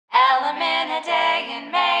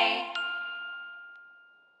ElementADayInMay.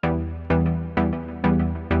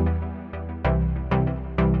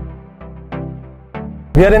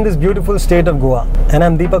 We are in this beautiful state of Goa, and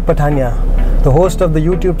I'm Deepak Pathania, the host of the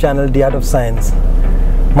YouTube channel The Art of Science.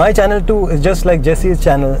 My channel too is just like Jessie's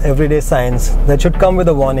channel Everyday Science, that should come with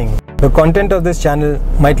a warning. The content of this channel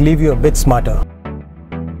might leave you a bit smarter.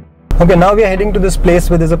 Okay, now we are heading to this place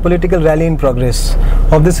where there's a political rally in progress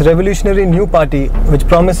of this revolutionary new party which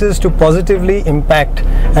promises to positively impact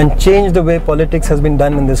and change the way politics has been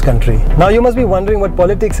done in this country. Now you must be wondering what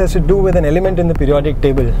politics has to do with an element in the periodic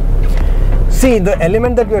table. See, the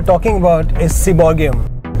element that we are talking about is Seaborgium.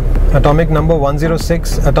 Atomic number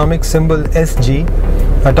 106, atomic symbol SG,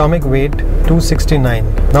 atomic weight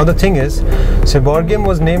 269. Now the thing is, Seaborgium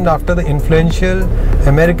was named after the influential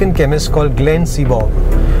American chemist called Glenn Seaborg,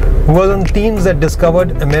 who was on teams that discovered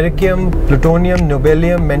americium, plutonium,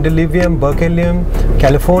 nobelium, mendelevium, berkelium,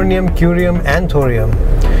 californium, curium and thorium.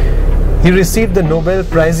 He received the Nobel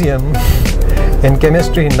Prizeum in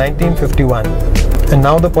chemistry in 1951. And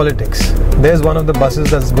now the politics. There's one of the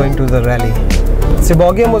buses that's going to the rally.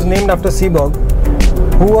 Seaborgium was named after Seaborg,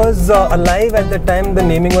 who was alive at the time the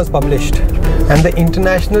naming was published, and the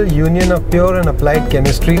International Union of Pure and Applied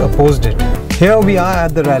Chemistry opposed it. Here we are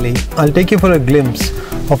at the rally. I'll take you for a glimpse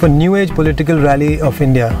of a new age political rally of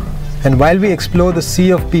India, and while we explore the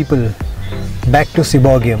sea of people, back to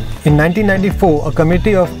Seaborgium. In 1994, a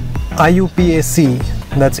committee of IUPAC,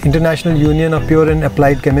 that's International Union of Pure and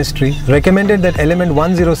Applied Chemistry, recommended that element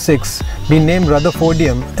 106 be named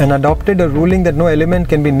Rutherfordium and adopted a ruling that no element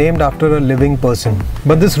can be named after a living person.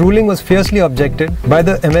 But this ruling was fiercely objected by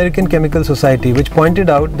the American Chemical Society, which pointed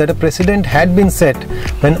out that a precedent had been set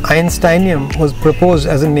when Einsteinium was proposed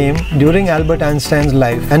as a name during Albert Einstein's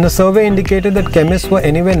life, and the survey indicated that chemists were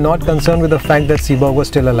anyway not concerned with the fact that Seaborg was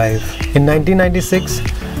still alive. In 1996,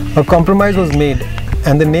 a compromise was made,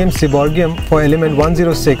 and the name Seaborgium for element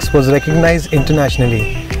 106 was recognized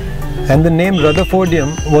internationally, and the name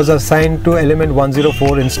Rutherfordium was assigned to element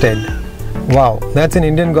 104 instead. Wow, that's an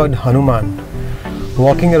Indian god Hanuman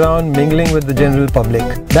walking around mingling with the general public.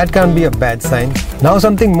 That can't be a bad sign. Now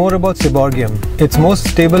something more about Seaborgium. Its most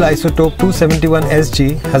stable isotope 271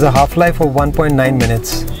 Sg has a half-life of 1.9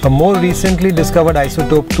 minutes. A more recently discovered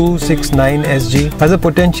isotope 269 Sg has a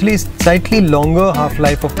potentially slightly longer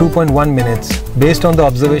half-life of 2.1 minutes based on the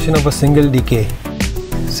observation of a single decay.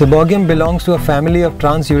 Seaborgium belongs to a family of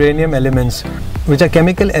transuranium elements, which are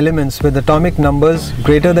chemical elements with atomic numbers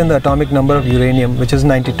greater than the atomic number of uranium, which is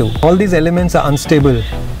 92. All these elements are unstable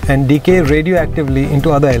and decay radioactively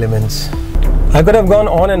into other elements. I could have gone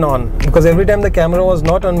on and on, because every time the camera was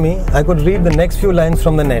not on me, I could read the next few lines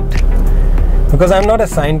from the net. Because I'm not a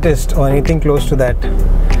scientist or anything close to that.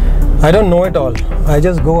 I don't know it all. I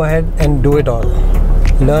just go ahead and do it all.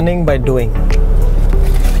 Learning by doing.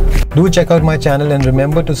 Do check out my channel and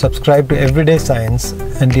remember to subscribe to Everyday Science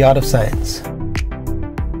and The Art of Science.